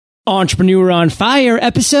Entrepreneur on Fire,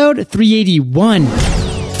 episode 381.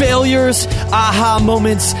 Failures, aha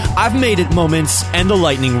moments, I've made it moments, and the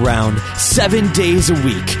lightning round. 7 days a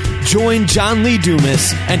week. Join John Lee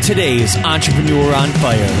Dumas and today's Entrepreneur on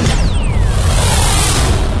Fire.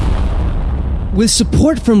 With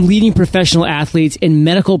support from leading professional athletes and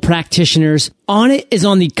medical practitioners, Onnit is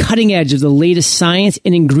on the cutting edge of the latest science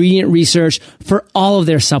and ingredient research for all of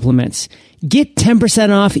their supplements. Get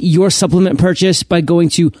 10% off your supplement purchase by going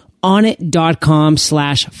to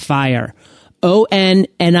onnit.com/fire.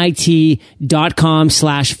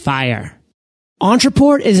 ONNIT.com/fire.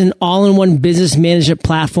 Entreport is an all-in-one business management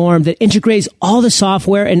platform that integrates all the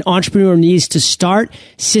software an entrepreneur needs to start,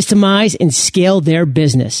 systemize, and scale their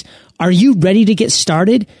business. Are you ready to get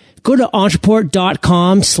started? Go to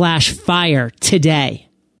entreport.com/fire today.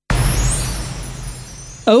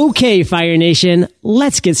 Okay, Fire Nation,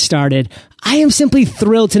 let's get started. I am simply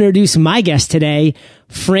thrilled to introduce my guest today,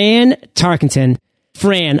 Fran Tarkenton.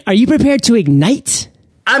 Fran, are you prepared to ignite?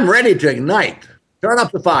 I'm ready to ignite. Turn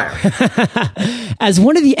up the fire. As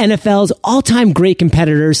one of the NFL's all-time great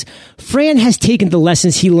competitors, Fran has taken the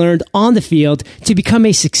lessons he learned on the field to become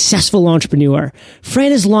a successful entrepreneur.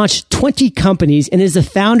 Fran has launched 20 companies and is the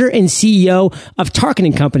founder and CEO of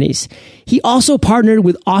Tarkenton Companies. He also partnered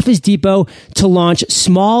with Office Depot to launch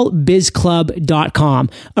smallbizclub.com,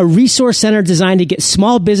 a resource center designed to get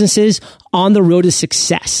small businesses on the road to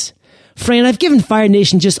success. Fran, I've given Fire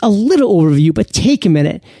Nation just a little overview, but take a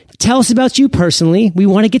minute. Tell us about you personally. We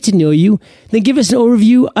want to get to know you. Then give us an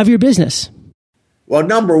overview of your business. Well,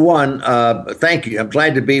 number one, thank you. I'm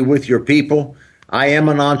glad to be with your people. I am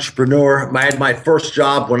an entrepreneur. I had my first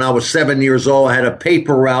job when I was 7 years old. I had a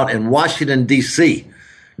paper route in Washington, D.C.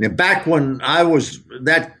 Now, back when I was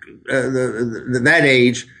that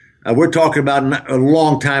age, we're talking about a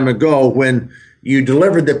long time ago, when you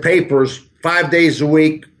delivered the papers 5 days a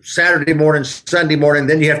week, Saturday morning, Sunday morning,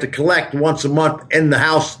 then you have to collect once a month in the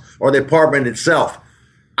house or the apartment itself.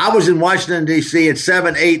 I was in Washington, D.C. at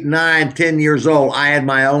 7, 8, 9, 10 years old. I had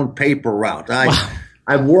my own paper route.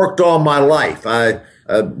 I've worked all my life. I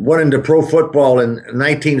went into pro football in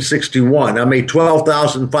 1961. I made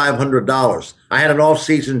 $12,500. I had an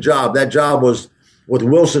off-season job. That job was with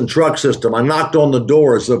Wilson Truck System. I knocked on the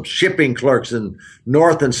doors of shipping clerks in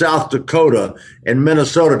North and South Dakota and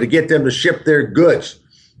Minnesota to get them to ship their goods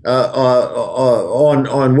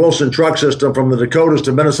on Wilson Truck System from the Dakotas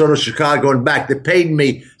to Minnesota, Chicago, and back. They paid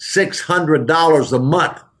me $600 a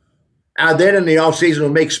month. Then in the off season,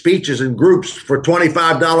 would make speeches in groups for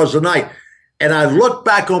 $25 a night. And I look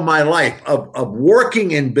back on my life of working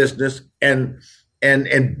in business and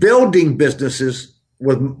building businesses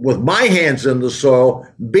with my hands in the soil,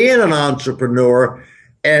 being an entrepreneur,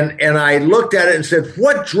 and I looked at it and said,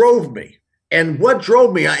 what drove me? And what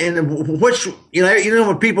drove me, and which,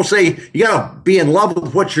 when people say you got to be in love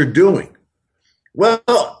with what you're doing. Well,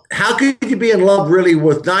 how could you be in love really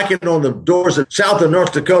with knocking on the doors of South and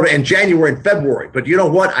North Dakota in January and February? But you know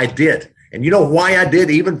what? I did. And you know why I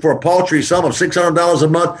did? Even for a paltry sum of $600 a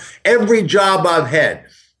month, every job I've had,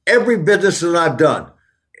 every business that I've done,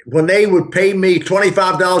 when they would pay me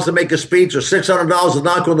 $25 to make a speech or $600 to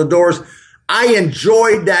knock on the doors, I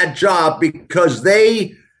enjoyed that job because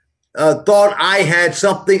they thought I had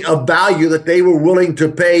something of value that they were willing to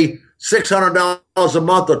pay $600 a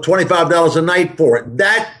month or $25 a night for it.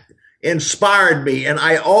 That inspired me, and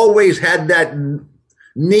I always had that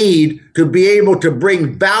need to be able to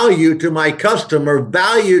bring value to my customer,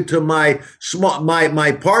 value to my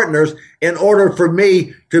partners, in order for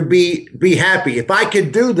me to be happy. If I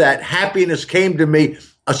could do that, happiness came to me.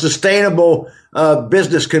 A sustainable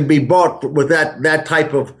business can be bought with that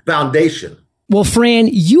type of foundation. Well, Fran,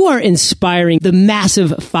 you are inspiring the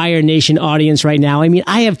massive Fire Nation audience right now. I mean,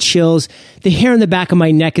 I have chills. The hair on the back of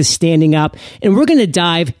my neck is standing up. And we're going to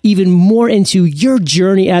dive even more into your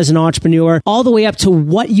journey as an entrepreneur, all the way up to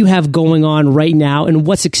what you have going on right now and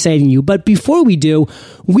what's exciting you. But before we do,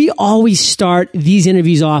 we always start these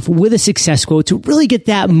interviews off with a success quote to really get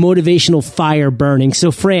that motivational fire burning. So,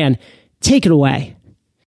 Fran, take it away.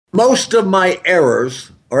 Most of my errors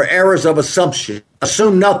are errors of assumption.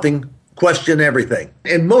 Assume nothing. Question everything.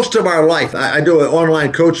 In most of our life, I do an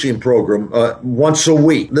online coaching program once a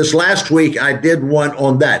week. This last week, I did one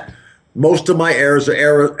on that. Most of my errors are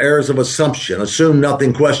errors of assumption. Assume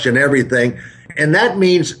nothing, question everything. And that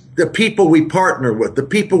means the people we partner with, the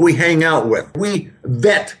people we hang out with. We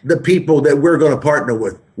vet the people that we're going to partner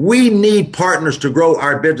with. We need partners to grow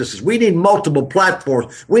our businesses. We need multiple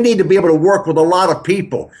platforms. We need to be able to work with a lot of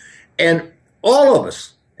people. And all of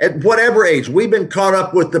us, at whatever age, we've been caught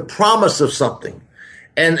up with the promise of something.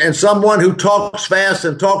 and someone who talks fast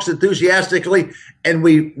and talks enthusiastically, and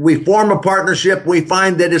we form a partnership, we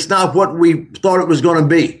find that it's not what we thought it was going to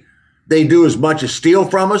be. They do as much as steal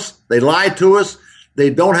from us. They lie to us. They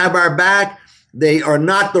don't have our back. They are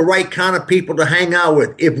not the right kind of people to hang out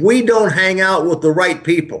with. If we don't hang out with the right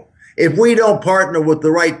people, if we don't partner with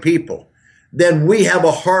the right people, then we have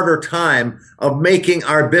a harder time of making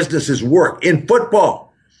our businesses work. In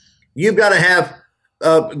football, you've got to have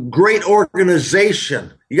a great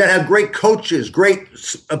organization. You got to have great coaches, great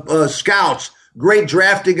scouts, great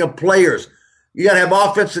drafting of players. You got to have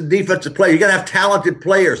offensive and defensive players. You got to have talented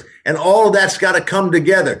players, and all of that's got to come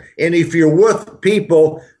together. And if you're with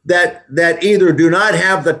people that either do not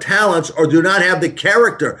have the talents or do not have the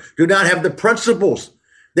character, do not have the principles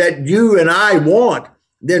that you and I want,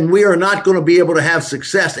 then we are not going to be able to have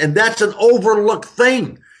success. And that's an overlooked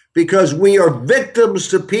thing, because we are victims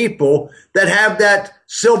to people that have that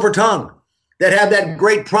silver tongue, that have that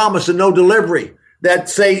great promise and no delivery, that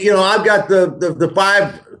say, I've got the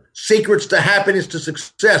 5 secrets to happiness, to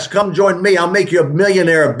success. Come join me. I'll make you a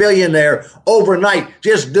millionaire, a billionaire overnight.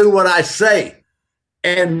 Just do what I say.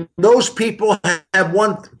 And those people have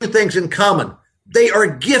two things in common. They are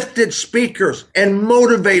gifted speakers and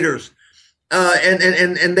motivators,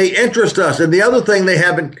 and they interest us. And the other thing they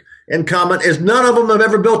have in common is none of them have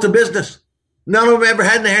ever built a business. None of them ever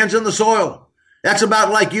had their hands in the soil. That's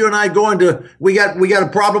about like you and I we got a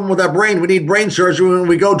problem with our brain. We need brain surgery when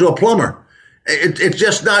we go to a plumber. It's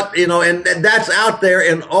just not, and that's out there.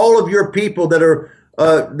 And all of your people that are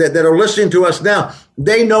listening to us now,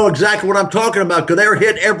 they know exactly what I'm talking about, because they're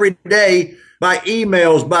hit every day by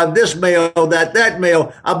emails, by this mail, that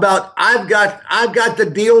mail about, I've got the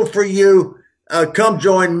deal for you. Come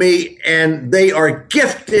join me. And they are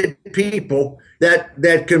gifted people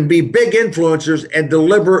that can be big influencers and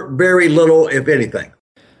deliver very little, if anything.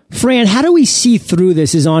 Fran, how do we see through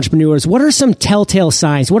this as entrepreneurs? What are some telltale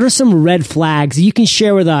signs? What are some red flags you can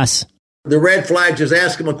share with us? The red flags is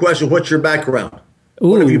ask them a question. What's your background? Ooh.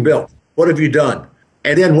 What have you built? What have you done?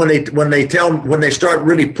 And then when they start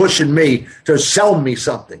really pushing me to sell me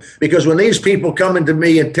something, because when these people come into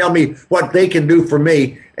me and tell me what they can do for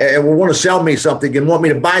me, and will want to sell me something and want me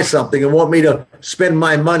to buy something and want me to spend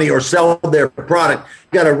my money or sell their product,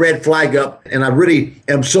 got a red flag up. And I really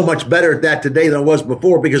am so much better at that today than I was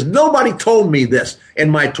before, because nobody told me this in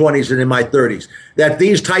my 20s and in my 30s, that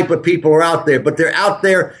these type of people are out there. But they're out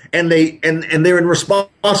there, and they're in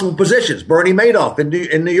responsible positions. Bernie Madoff in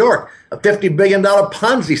New York, a $50 billion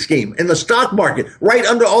Ponzi scheme in the stock market, right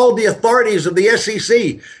under all the authorities of the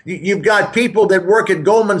SEC. You've got people that work at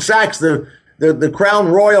Goldman Sachs, the crown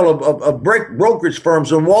royal of brokerage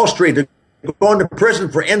firms on Wall Street, going to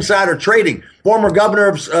prison for insider trading. Former governor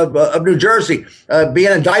of New Jersey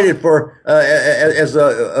being indicted for as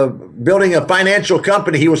building a financial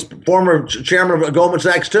company. He was former chairman of Goldman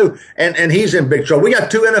Sachs too, and he's in big trouble. We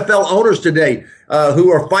got 2 NFL owners today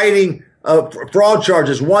who are fighting fraud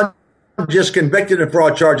charges. One just convicted of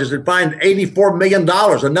fraud charges and fined $84 million.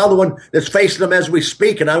 Another one that's facing them as we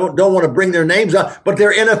speak, and I don't want to bring their names up, but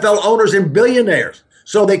they're NFL owners and billionaires.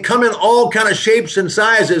 So they come in all kind of shapes and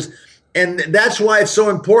sizes, and that's why it's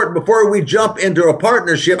so important before we jump into a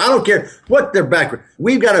partnership. I don't care what their background.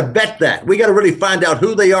 We've got to vet that. We got to really find out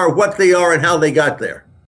who they are, what they are, and how they got there.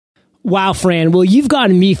 Wow, Fran. Well, you've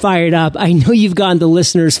gotten me fired up. I know you've gotten the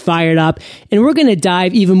listeners fired up. And we're going to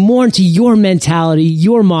dive even more into your mentality,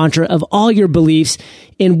 your mantra of all your beliefs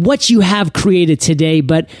and what you have created today.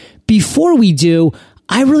 But before we do,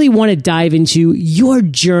 I really want to dive into your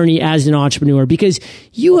journey as an entrepreneur, because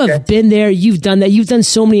you have been there. You've done that. You've done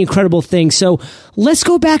so many incredible things. So let's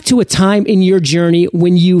go back to a time in your journey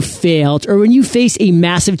when you failed or when you faced a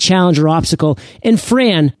massive challenge or obstacle. And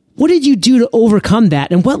Fran, what did you do to overcome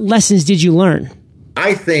that, and what lessons did you learn?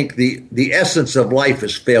 I think the essence of life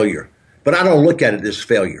is failure, but I don't look at it as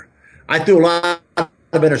failure. I threw a lot of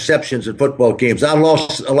interceptions in football games. I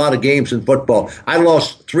lost a lot of games in football. I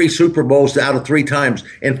lost 3 Super Bowls out of 3 times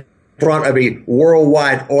in front of a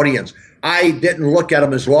worldwide audience. I didn't look at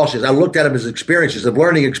them as losses. I looked at them as experiences, of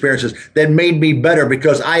learning experiences that made me better,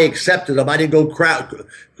 because I accepted them. I didn't go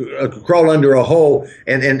crawl under a hole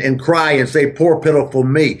and cry and say, poor, pitiful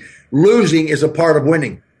me. Losing is a part of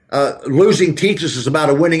winning. Losing teaches us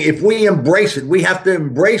about winning. If we embrace it, we have to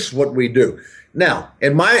embrace what we do. Now,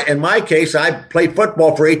 in my case, I played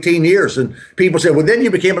football for 18 years, and people say, well, then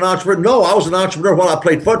you became an entrepreneur. No, I was an entrepreneur while I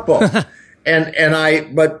played football.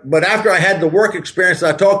 But after I had the work experience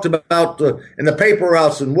that I talked about in the paper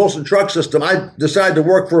routes and Wilson Truck System, I decided to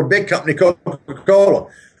work for a big company, Coca-Cola.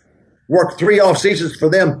 Worked 3 off seasons for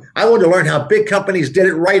them. I wanted to learn how big companies did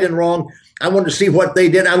it right and wrong. I wanted to see what they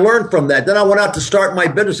did. I learned from that. Then I went out to start my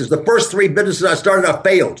businesses. The first 3 businesses I started, I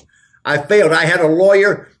failed. I had a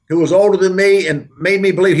lawyer who was older than me and made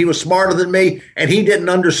me believe he was smarter than me, and he didn't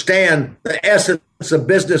understand the essence of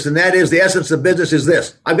business, and that is the essence of business is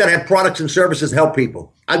this. I've got to have products and services to help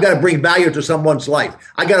people. I've got to bring value to someone's life.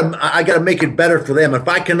 I got to make it better for them. If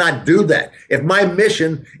I cannot do that, if my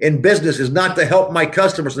mission in business is not to help my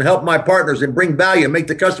customers and help my partners and bring value and make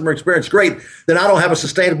the customer experience great, then I don't have a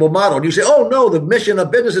sustainable model. And you say, oh no, the mission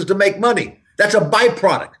of business is to make money. That's a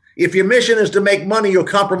byproduct. If your mission is to make money, you'll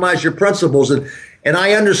compromise your principles. And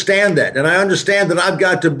I understand that. And I understand that I've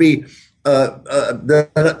got to be,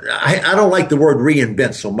 I don't like the word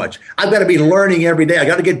reinvent so much. I've got to be learning every day. I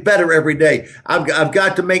got to get better every day. I've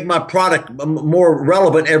got to make my product more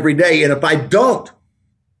relevant every day. And if I don't,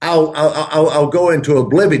 I'll go into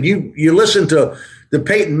oblivion. You listen to the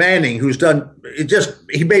Peyton Manning, who's done it.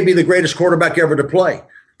 He may be the greatest quarterback ever to play.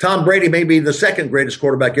 Tom Brady may be the second greatest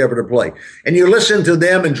quarterback ever to play. And you listen to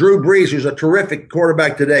them and Drew Brees, who's a terrific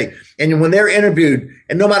quarterback today. And when they're interviewed,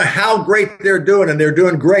 and no matter how great they're doing, and they're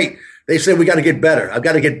doing great, they say, we got to get better. I've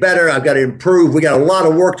got to get better. I've got to improve. We got a lot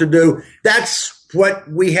of work to do. That's what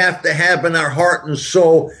we have to have in our heart and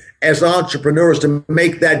soul as entrepreneurs to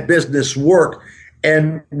make that business work.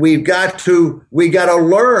 And we got to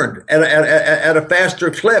learn at a faster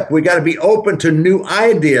clip. We got to be open to new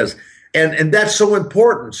ideas. And that's so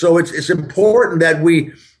important. So it's important that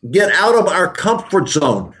we get out of our comfort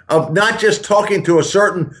zone of not just talking to a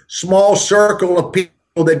certain small circle of people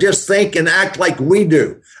that just think and act like we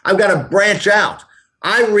do. I've got to branch out.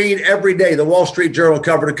 I read every day the Wall Street Journal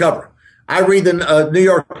cover to cover. I read the New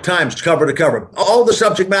York Times cover to cover. All the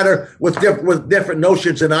subject matter with different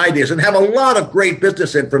notions and ideas, and have a lot of great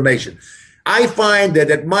business information. I find that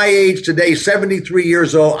at my age today, 73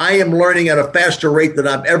 years old, I am learning at a faster rate than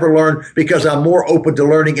I've ever learned because I'm more open to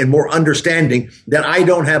learning and more understanding that I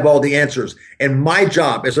don't have all the answers. And my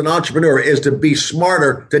job as an entrepreneur is to be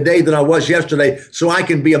smarter today than I was yesterday so I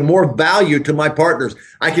can be of more value to my partners.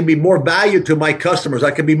 I can be more value to my customers. I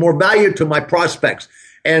can be more value to my prospects.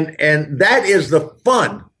 And that is the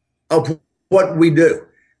fun of what we do.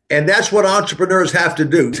 And that's what entrepreneurs have to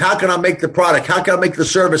do. How can I make the product? How can I make the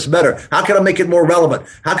service better? How can I make it more relevant?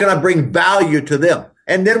 How can I bring value to them?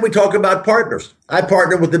 And then we talk about partners. I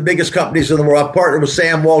partner with the biggest companies in the world. I partnered with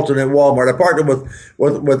Sam Walton at Walmart. I partnered with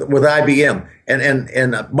IBM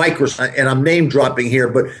and Microsoft. And I'm name dropping here,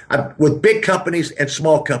 but with big companies and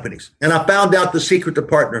small companies. And I found out the secret to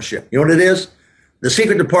partnership. You know what it is? The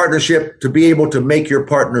secret to partnership, to be able to make your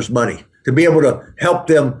partners money, to be able to help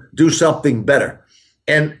them do something better.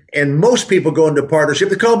 And most people go into partnership.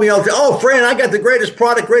 They call me all the time. Oh, Fran, I got the greatest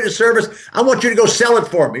product, greatest service. I want you to go sell it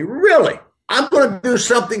for me. Really? I'm going to do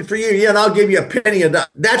something for you. Yeah, and I'll give you a penny.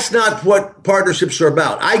 That's not what partnerships are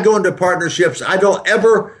about. I go into partnerships. I don't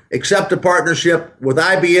ever accept a partnership with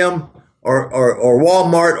IBM or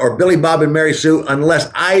Walmart or Billy Bob and Mary Sue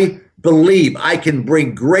unless I believe I can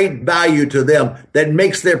bring great value to them that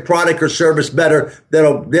makes their product or service better.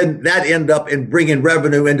 That end up in bringing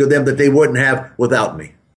revenue into them that they wouldn't have without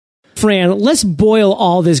me. Fran, let's boil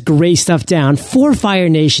all this great stuff down for Fire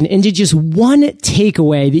Nation into just one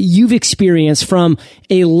takeaway that you've experienced from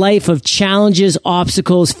a life of challenges,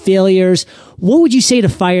 obstacles, failures. What would you say to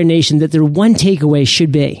Fire Nation that their one takeaway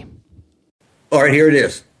should be? All right, here it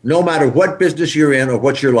is. No matter what business you're in or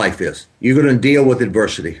what your life is, you're going to deal with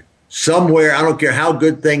adversity. Somewhere, I don't care how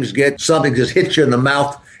good things get, something just hits you in the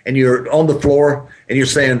mouth and you're on the floor and you're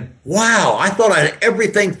saying, wow, I thought I had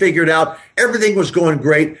everything figured out. Everything was going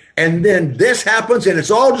great. And then this happens and it's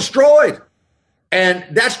all destroyed. And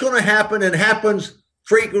that's going to happen and happens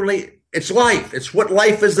frequently. It's life. It's what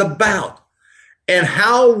life is about. And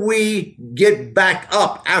how we get back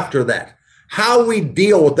up after that, how we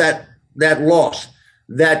deal with that loss,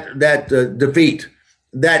 that defeat,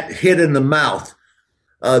 that hit in the mouth,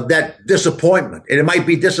 that disappointment. And it might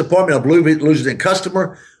be disappointment of losing a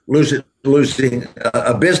customer, losing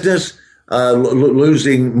a business,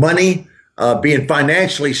 losing money, being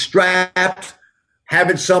financially strapped,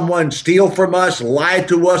 having someone steal from us, lie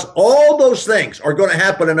to us. All those things are going to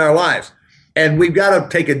happen in our lives. And we've got to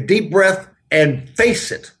take a deep breath and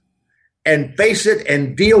face it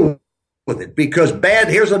and deal with it. Because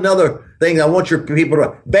here's another thing I want your people to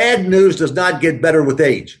know. Bad news does not get better with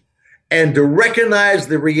age. And to recognize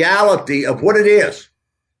the reality of what it is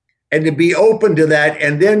and to be open to that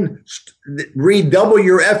and then redouble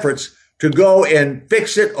your efforts to go and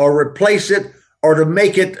fix it or replace it or to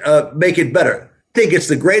make it better. I think it's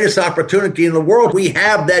the greatest opportunity in the world. We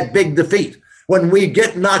have that big defeat. When we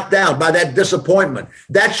get knocked down by that disappointment,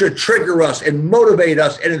 that should trigger us and motivate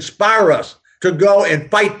us and inspire us to go and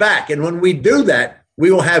fight back. And when we do that, we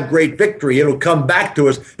will have great victory. It'll come back to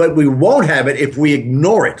us, but we won't have it if we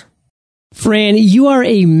ignore it. Fran, you are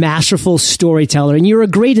a masterful storyteller and you're a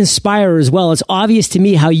great inspirer as well. It's obvious to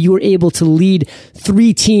me how you were able to lead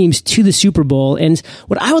 3 teams to the Super Bowl. And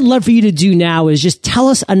what I would love for you to do now is just tell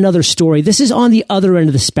us another story. This is on the other end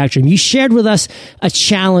of the spectrum. You shared with us a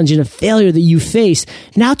challenge and a failure that you faced.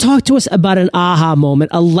 Now talk to us about an aha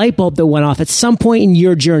moment, a light bulb that went off at some point in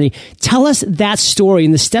your journey. Tell us that story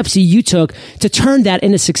and the steps that you took to turn that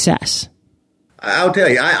into success. I'll tell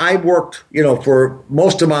you, I worked, for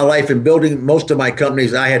most of my life in building most of my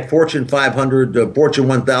companies. I had Fortune 500, Fortune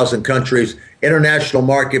 1000 countries, international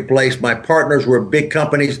marketplace. My partners were big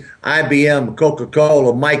companies, IBM,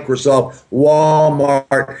 Coca-Cola, Microsoft,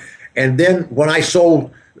 Walmart. And then when I sold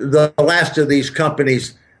the last of these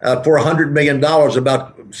companies for $100 million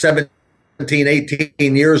about 17,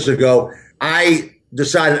 18 years ago, I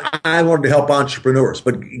decided I wanted to help entrepreneurs.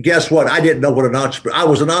 But guess what? I didn't know what an entrepreneur. I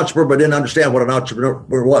was an entrepreneur, but didn't understand what an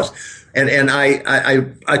entrepreneur was. And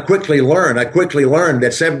I quickly learned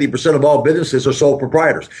that 70% of all businesses are sole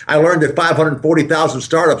proprietors. I learned that 540,000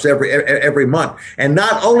 startups every month. And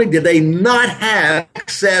not only did they not have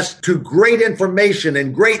access to great information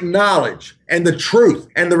and great knowledge and the truth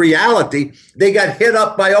and the reality, they got hit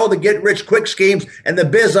up by all the get-rich-quick schemes and the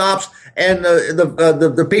biz ops and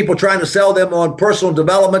the people trying to sell them on personal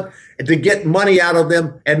development to get money out of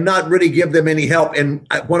them and not really give them any help. And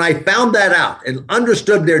when I found that out and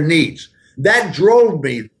understood their needs, that drove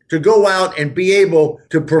me to go out and be able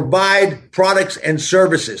to provide products and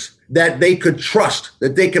services that they could trust,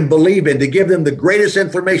 that they can believe in, to give them the greatest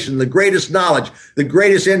information, the greatest knowledge, the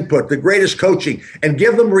greatest input, the greatest coaching, and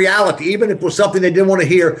give them reality, even if it was something they didn't want to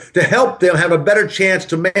hear, to help them have a better chance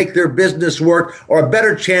to make their business work or a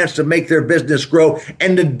better chance to make their business grow,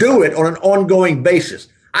 and to do it on an ongoing basis.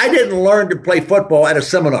 I didn't learn to play football at a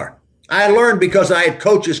seminar. I learned because I had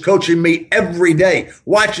coaches coaching me every day,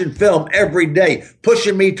 watching film every day,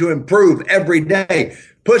 pushing me to improve every day,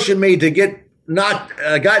 pushing me to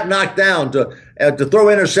got knocked down, to throw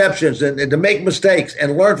interceptions and to make mistakes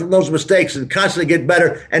and learn from those mistakes and constantly get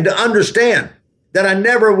better, and to understand that I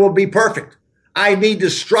never will be perfect. I need to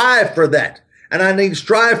strive for that, and I need to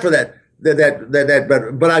strive for that.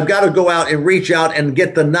 But I've got to go out and reach out and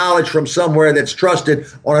get the knowledge from somewhere that's trusted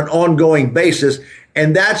on an ongoing basis.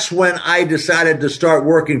 And that's when I decided to start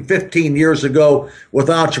working 15 years ago with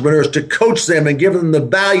entrepreneurs, to coach them and give them the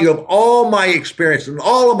value of all my experience and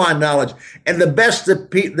all of my knowledge and the best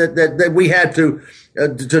that we had to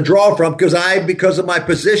draw from. Because of my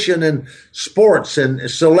position in sports and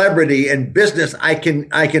celebrity and business, I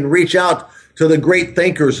can reach out to the great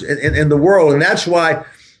thinkers in the world. And that's why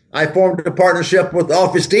I formed a partnership with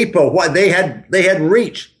Office Depot. Why they had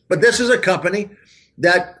reach, but this is a company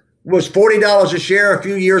that was $40 a share a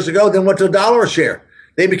few years ago, then went to $1 a share.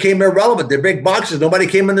 They became irrelevant. They're big boxes. Nobody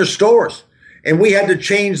came in their stores. And we had to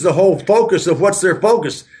change the whole focus of what's their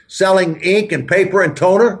focus. Selling ink and paper and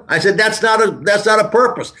toner. I said, that's not a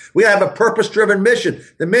purpose. We have a purpose-driven mission.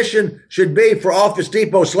 The mission should be for Office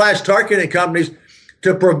Depot / Tarkenton companies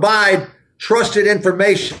to provide trusted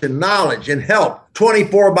information, knowledge, and help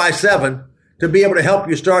 24/7 to be able to help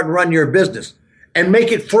you start and run your business and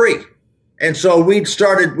make it free. And so we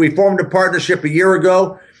formed a partnership a year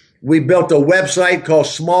ago. We built a website called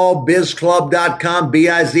smallbizclub.com,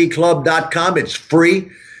 bizclub.com. It's free.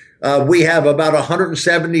 We have about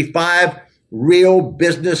 175 real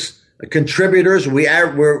business contributors.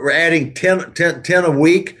 We're adding 10 a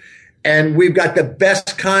week, and we've got the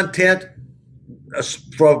best content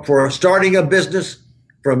for starting a business,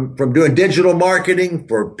 from doing digital marketing,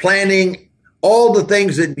 for planning, all the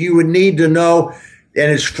things that you would need to know. And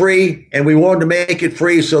it's free, and we wanted to make it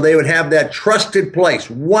free so they would have that trusted place,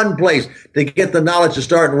 one place to get the knowledge to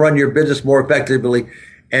start and run your business more effectively.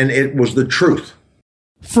 And it was the truth.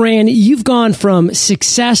 Fran, you've gone from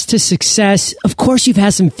success to success. Of course, you've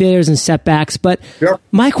had some failures and setbacks, but Sure.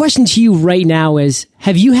 My question to you right now is,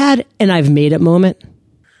 have you had an I've made it moment?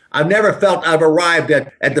 I've never felt I've arrived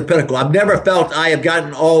at the pinnacle. I've never felt I have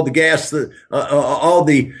gotten all the gas, all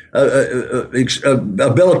the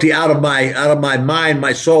ability out of my mind,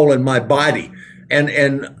 my soul, and my body.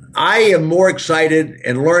 And I am more excited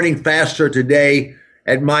and learning faster today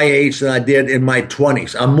at my age than I did in my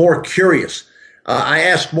 20s. I'm more curious. I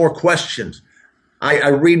ask more questions. I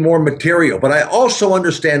read more material, but I also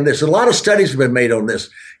understand this. A lot of studies have been made on this.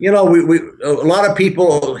 You know, a lot of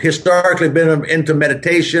people historically have been into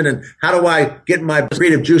meditation and how do I get my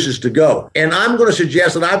creative juices to go? And I'm going to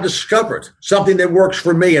suggest that I've discovered something that works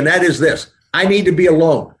for me, and that is this. I need to be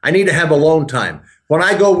alone. I need to have alone time. When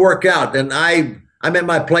I go work out, and I I'm at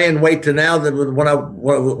my playing weight to now than when I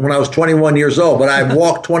was 21 years old, but I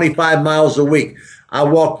walk 25 miles a week. I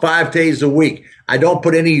walk 5 days a week. I don't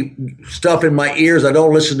put any stuff in my ears. I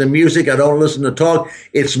don't listen to music. I don't listen to talk.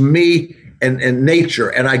 It's me and nature.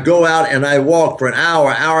 And I go out and I walk for an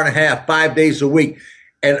hour, hour and a half, 5 days a week.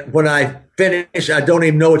 And when I finish, I don't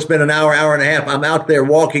even know it's been an hour, hour and a half. I'm out there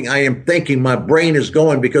walking. I am thinking. My brain is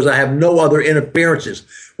going because I have no other interferences.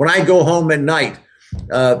 When I go home at night,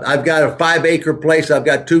 I've got a 5-acre place. I've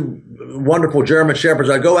got 2 wonderful German shepherds.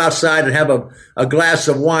 I go outside and have a glass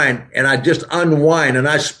of wine and I just unwind and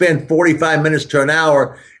I spend 45 minutes to an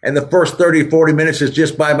hour. And the first 30, 40 minutes is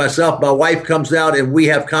just by myself. My wife comes out and we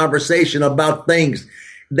have conversation about things.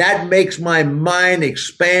 That makes my mind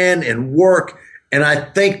expand and work. And I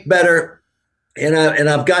think better. And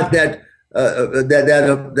I've got that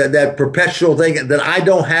perpetual thing that I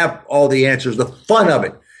don't have all the answers. The fun of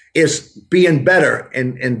it is being better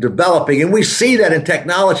and developing. And we see that in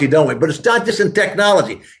technology, don't we? But it's not just in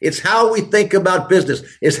technology. It's how we think about business.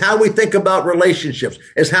 It's how we think about relationships.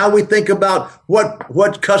 It's how we think about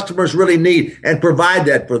what customers really need and provide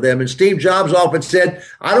that for them. And Steve Jobs often said,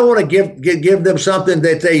 I don't want to give them something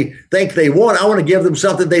that they think they want. I want to give them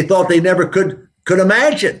something they thought they never could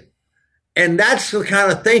imagine. And that's the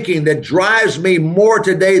kind of thinking that drives me more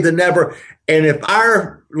today than ever. And if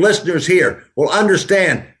our listeners here will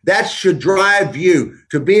understand, that should drive you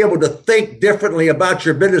to be able to think differently about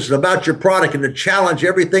your business and about your product and to challenge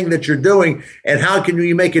everything that you're doing. And how can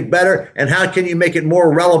you make it better? And how can you make it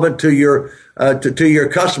more relevant to your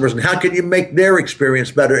customers? And how can you make their experience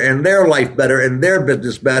better and their life better and their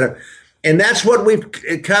business better? And that's what we've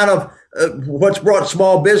kind of what's brought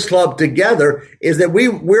Small Biz Club together is that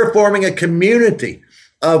we're forming a community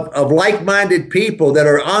of like-minded people that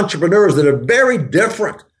are entrepreneurs that are very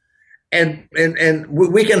different. And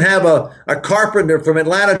we can have a carpenter from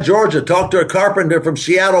Atlanta, Georgia, talk to a carpenter from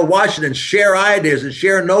Seattle, Washington, share ideas and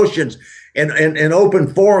share notions and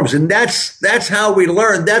open forums. And that's how we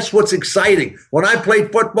learn. That's what's exciting. When I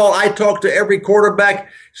played football, I talked to every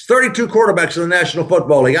quarterback. It's 32 quarterbacks in the National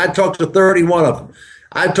Football League. I talked to 31 of them.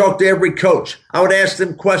 I talked to every coach. I would ask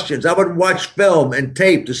them questions. I would watch film and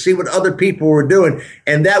tape to see what other people were doing.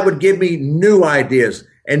 And that would give me new ideas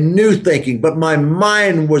and new thinking. But my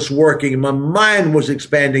mind was working and my mind was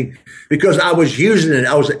expanding because I was using it.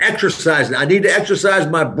 I was exercising. I need to exercise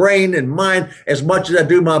my brain and mind as much as I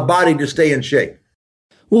do my body to stay in shape.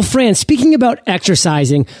 Well, Fran, speaking about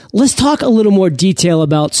exercising, let's talk a little more detail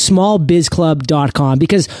about smallbizclub.com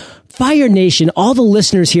because Fire Nation, all the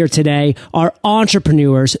listeners here today are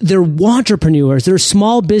entrepreneurs. They're wantrepreneurs. They're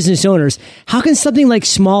small business owners. How can something like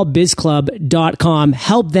smallbizclub.com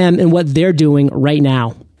help them in what they're doing right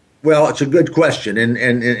now? Well, it's a good question,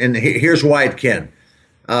 and here's why it can.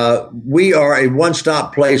 We are a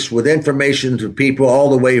one-stop place with information to people all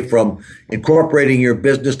the way from incorporating your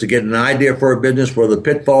business to get an idea for a business, for the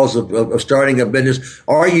pitfalls of starting a business.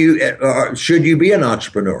 Should you be an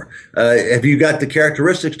entrepreneur? Have you got the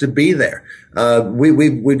characteristics to be there?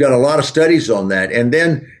 We've done a lot of studies on that. And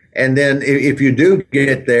then if you do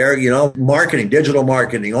get there, marketing, digital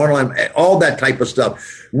marketing, online, all that type of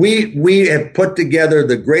stuff. We have put together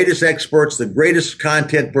the greatest experts, the greatest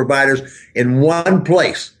content providers in one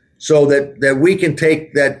place so that we can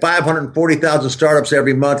take that 540,000 startups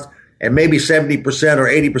every month and maybe 70% or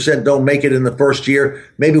 80% don't make it in the first year.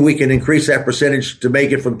 Maybe we can increase that percentage to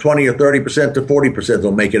make it from 20 or 30% to 40%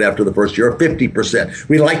 don't make it after the first year or 50%.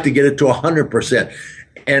 We like to get it to 100%.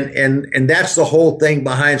 And that's the whole thing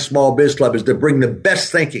behind Small Biz Club is to bring the best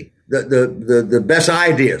thinking, the best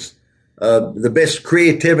ideas, the best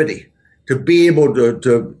creativity to be able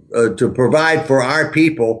to provide for our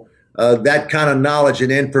people that kind of knowledge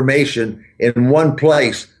and information in one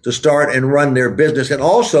place to start and run their business, and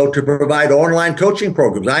also to provide online coaching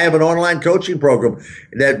programs. I have an online coaching program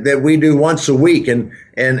that we do once a week, and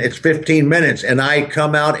it's 15 minutes, and I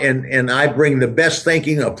come out and I bring the best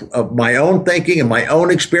thinking of my own thinking and my own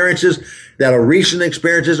experiences that are recent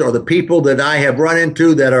experiences, or the people that I have run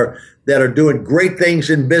into that are doing great things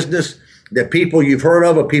in business, that people you've heard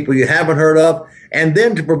of or people you haven't heard of, and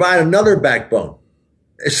then to provide another backbone.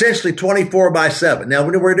 Essentially 24/7. Now,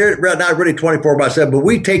 we're not really 24/7, but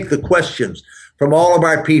we take the questions from all of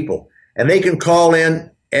our people and they can call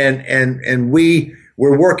in and we're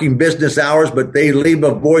working business hours, but they leave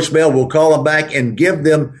a voicemail. We'll call them back and give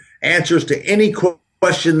them answers to any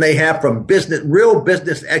question they have from real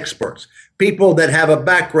business experts, people that have a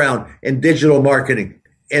background in digital marketing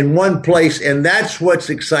in one place. And that's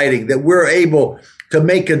what's exciting, that we're able to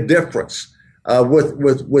make a difference.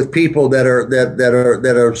 with people that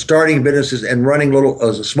are starting businesses and running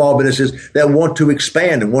little small businesses that want to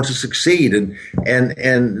expand and want to succeed,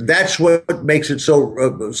 and that's what makes it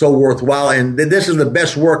so worthwhile. And this is the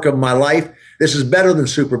best work of my life. This is better than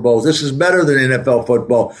Super Bowls. This is better than NFL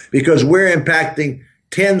football, because we're impacting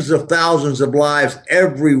tens of thousands of lives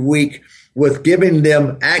every week with giving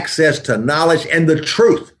them access to knowledge and the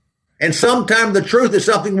truth. And sometimes the truth is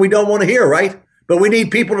something we don't want to hear, right? But we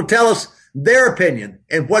need people to tell us their opinion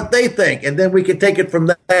and what they think, and then we can take it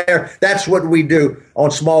from there. That's what we do on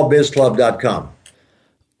smallbizclub.com.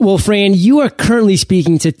 Well, Fran, you are currently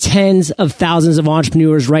speaking to tens of thousands of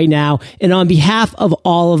entrepreneurs right now. And on behalf of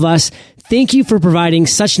all of us, thank you for providing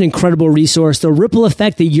such an incredible resource. The ripple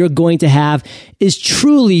effect that you're going to have is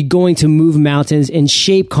truly going to move mountains and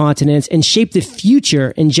shape continents and shape the future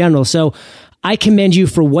in general. So I commend you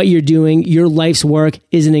for what you're doing. Your life's work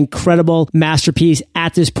is an incredible masterpiece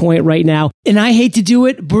at this point right now. And I hate to do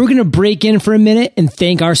it, but we're going to break in for a minute and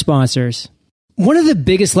thank our sponsors. One of the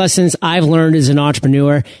biggest lessons I've learned as an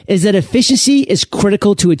entrepreneur is that efficiency is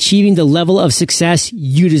critical to achieving the level of success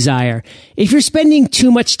you desire. If you're spending too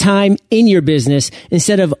much time in your business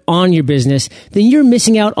instead of on your business, then you're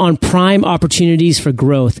missing out on prime opportunities for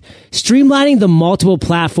growth. Streamlining the multiple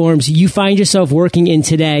platforms you find yourself working in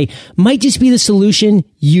today might just be the solution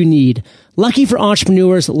you need. Lucky for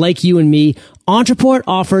entrepreneurs like you and me, Entreport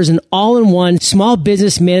offers an all-in-one small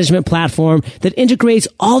business management platform that integrates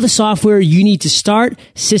all the software you need to start,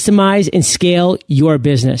 systemize, and scale your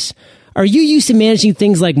business. Are you used to managing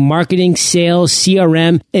things like marketing, sales,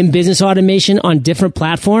 CRM, and business automation on different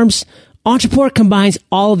platforms? Entreport combines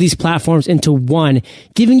all of these platforms into one,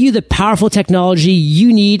 giving you the powerful technology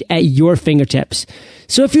you need at your fingertips.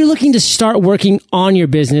 So if you're looking to start working on your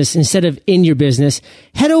business instead of in your business,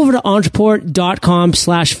 head over to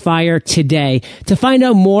entreport.com/fire today to find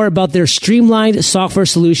out more about their streamlined software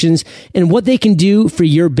solutions and what they can do for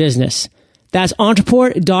your business. That's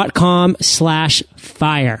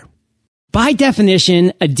entreport.com/fire. By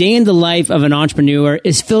definition, a day in the life of an entrepreneur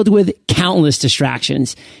is filled with countless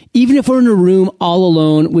distractions. Even if we're in a room all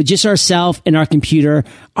alone with just ourselves and our computer,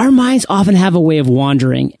 our minds often have a way of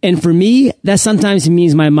wandering. And for me, that sometimes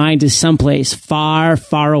means my mind is someplace far,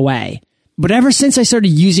 far away. But ever since I started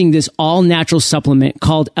using this all-natural supplement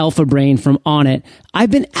called Alpha Brain from Onnit,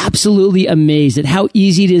 I've been absolutely amazed at how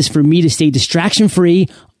easy it is for me to stay distraction-free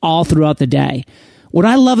all throughout the day. What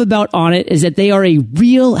I love about Onnit is that they are a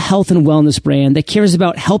real health and wellness brand that cares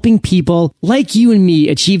about helping people like you and me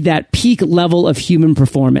achieve that peak level of human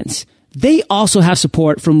performance. They also have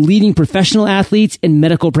support from leading professional athletes and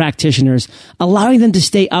medical practitioners, allowing them to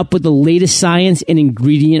stay up with the latest science and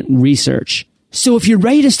ingredient research. So if you're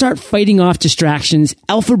ready to start fighting off distractions,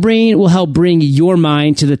 Alpha Brain will help bring your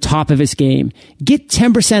mind to the top of its game. Get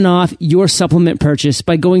 10% off your supplement purchase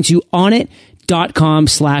by going to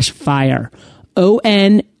onnit.com/fire.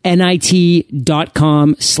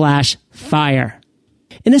 onnit.com/fire.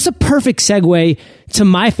 And it's a perfect segue to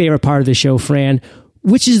my favorite part of the show, Fran,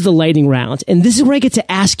 which is the lightning round. And this is where I get to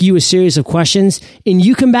ask you a series of questions, and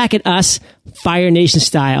you come back at us Fire Nation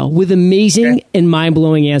style with amazing and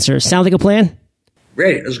mind-blowing answers. Sound like a plan?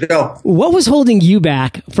 Great, let's go. What was holding you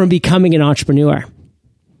back from becoming an entrepreneur?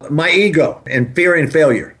 My ego and fearing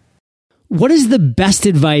failure. What is the best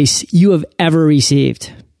advice you have ever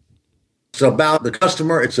received? It's about the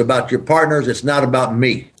customer. It's about your partners. It's not about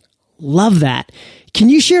me. Love that. Can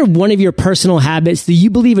you share one of your personal habits that you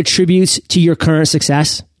believe attributes to your current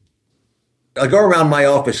success? I go around my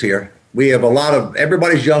office here. We have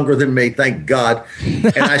everybody's younger than me, thank God.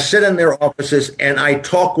 And I sit in their offices and I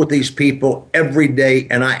talk with these people every day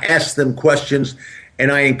and I ask them questions and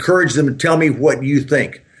I encourage them to tell me what you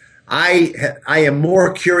think. I am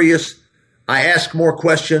more curious. I ask more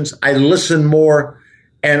questions. I listen more.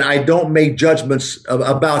 And I don't make judgments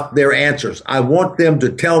about their answers. I want them to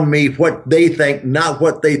tell me what they think, not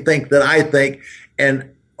what they think that I think. And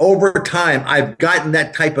over time, I've gotten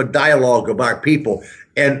that type of dialogue of our people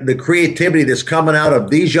and the creativity that's coming out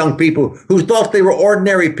of these young people who thought they were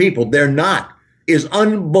ordinary people. They're not, is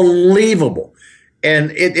unbelievable.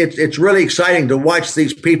 And it's really exciting to watch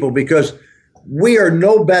these people because we are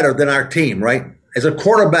no better than our team, right? As a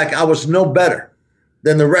quarterback, I was no better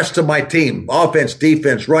than the rest of my team, offense,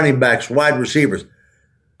 defense, running backs, wide receivers.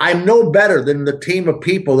 I'm no better than the team of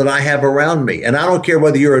people that I have around me. And I don't care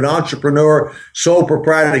whether you're an entrepreneur, sole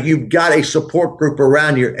proprietor, you've got a support group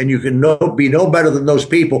around you and you can be no better than those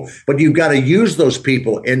people, but you've got to use those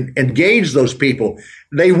people and engage those people.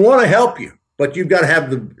 They want to help you, but you've got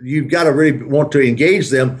to really want to engage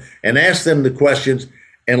them and ask them the questions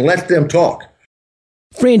and let them talk.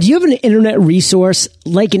 Fran, do you have an internet resource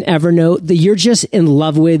like an Evernote that you're just in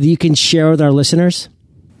love with you can share with our listeners?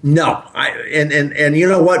 No, and you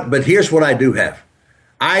know what? But here's what I do have.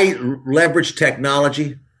 I leverage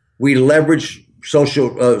technology. We leverage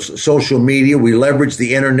social media. We leverage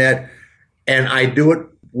the internet, and I do it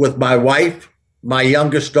with my wife, my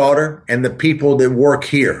youngest daughter, and the people that work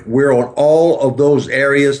here. We're on all of those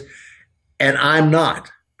areas, and I'm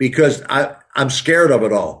not, because I'm scared of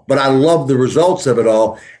it all, but I love the results of it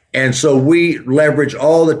all. And so we leverage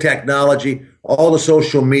all the technology, all the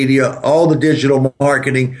social media, all the digital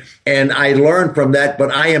marketing, and I learn from that,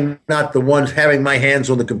 but I am not the one having my hands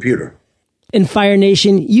on the computer. In Fire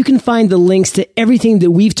Nation, you can find the links to everything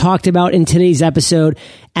that we've talked about in today's episode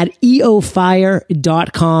at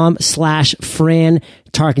eofire.com/Fran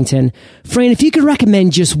Tarkenton. Fran, if you could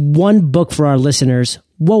recommend just one book for our listeners,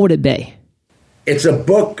 what would it be? It's a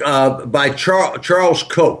book by Charles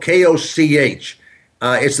Koch, K-O-C-H.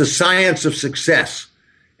 It's The Science of Success.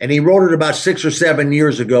 And he wrote it about 6 or 7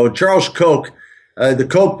 years ago. And Charles Koch, the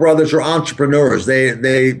Koch brothers are entrepreneurs.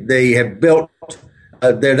 They have built,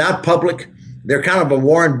 they're not public. They're kind of a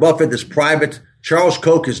Warren Buffett that's private. Charles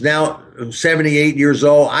Koch is now 78 years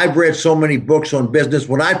old. I've read so many books on business.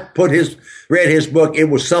 When I read his book, it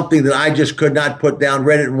was something that I just could not put down.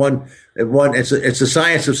 Read it in one. It's The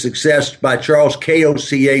Science of Success by Charles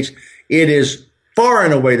Koch. It is far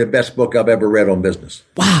and away the best book I've ever read on business.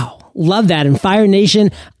 Wow. Love that. And Fire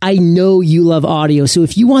Nation, I know you love audio. So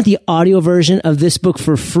if you want the audio version of this book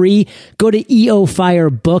for free, go to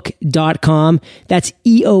eofirebook.com. That's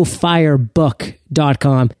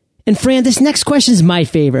eofirebook.com. And Fran, this next question is my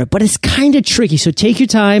favorite, but it's kind of tricky. So take your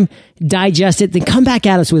time, digest it, then come back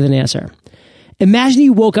at us with an answer. Imagine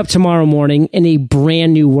you woke up tomorrow morning in a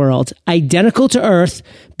brand new world, identical to Earth,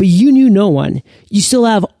 but you knew no one. You still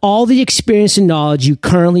have all the experience and knowledge you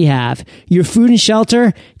currently have. Your food and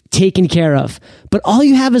shelter taken care of. But all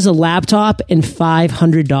you have is a laptop and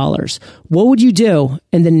 $500. What would you do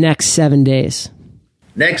in the next 7 days?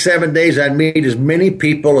 Next 7 days, I'd meet as many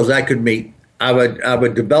people as I could meet. I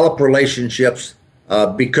would develop relationships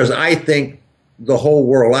because I think the whole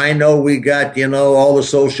world. I know we got, all the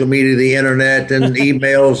social media, the internet, and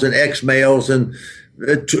emails and X-mails, and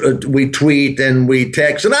we tweet and we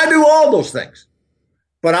text, and I do all those things.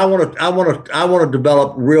 But I want to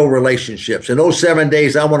develop real relationships. In those 7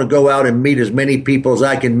 days, I want to go out and meet as many people as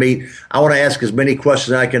I can meet. I want to ask as many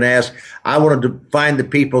questions as I can ask. I want to find the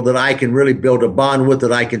people that I can really build a bond with,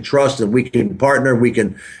 that I can trust, and we can partner. We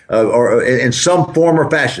can, or in some form or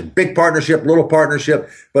fashion, big partnership, little partnership,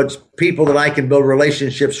 but people that I can build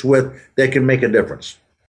relationships with that can make a difference.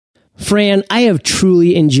 Fran, I have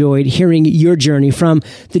truly enjoyed hearing your journey from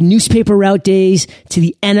the newspaper route days to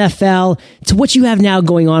the NFL to what you have now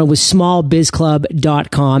going on with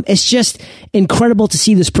smallbizclub.com. It's just incredible to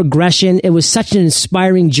see this progression. It was such an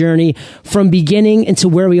inspiring journey from beginning into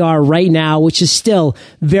where we are right now, which is still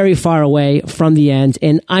very far away from the end.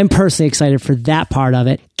 And I'm personally excited for that part of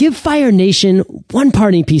it. Give Fire Nation one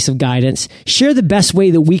parting piece of guidance. Share the best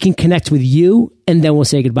way that we can connect with you, and then we'll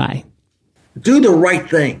say goodbye. Do the right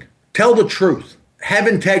thing. Tell the truth. Have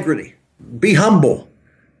integrity. Be humble.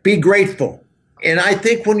 Be grateful. And I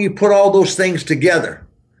think when you put all those things together,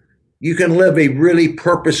 you can live a really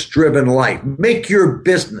purpose-driven life. Make your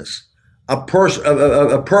business a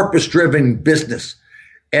purpose-driven business,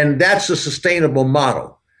 and that's a sustainable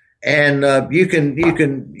model. And you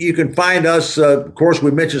can find us. Of course,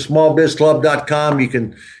 we mentioned smallbizclub.com. You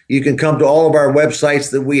can come to all of our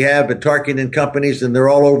websites that we have at Tarkenton Companies, and they're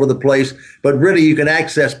all over the place. But really, you can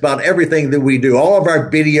access about everything that we do. All of our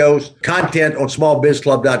videos, content on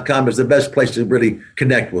smallbizclub.com is the best place to really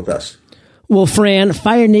connect with us. Well, Fran,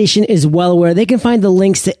 Fire Nation is well aware. They can find the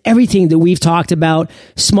links to everything that we've talked about,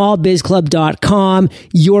 smallbizclub.com,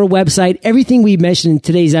 your website, everything we mentioned in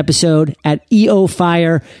today's episode at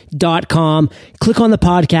eofire.com. Click on the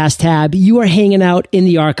podcast tab. You are hanging out in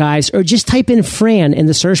the archives, or just type in Fran in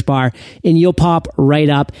the search bar and you'll pop right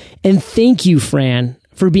up. And thank you, Fran,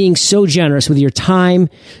 for being so generous with your time,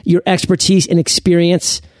 your expertise and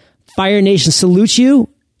experience. Fire Nation salutes you,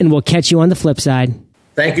 and we'll catch you on the flip side.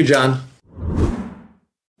 Thank you, John.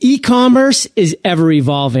 E-commerce is ever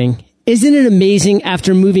evolving. Isn't it amazing?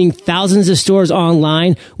 After moving thousands of stores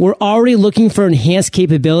online, we're already looking for enhanced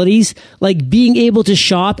capabilities like being able to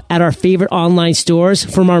shop at our favorite online stores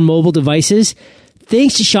from our mobile devices.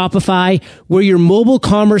 Thanks to Shopify, where your mobile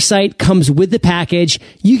commerce site comes with the package,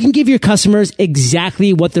 you can give your customers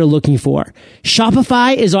exactly what they're looking for.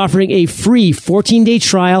 Shopify is offering a free 14-day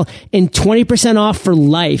trial and 20% off for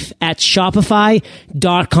life at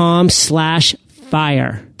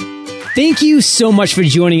shopify.com/fire. Thank you so much for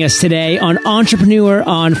joining us today on Entrepreneur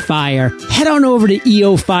on Fire. Head on over to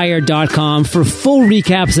eofire.com for full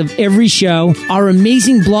recaps of every show, our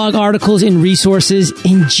amazing blog articles and resources,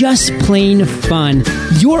 and just plain fun.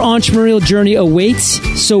 Your entrepreneurial journey awaits,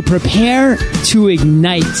 so prepare to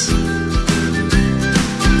ignite.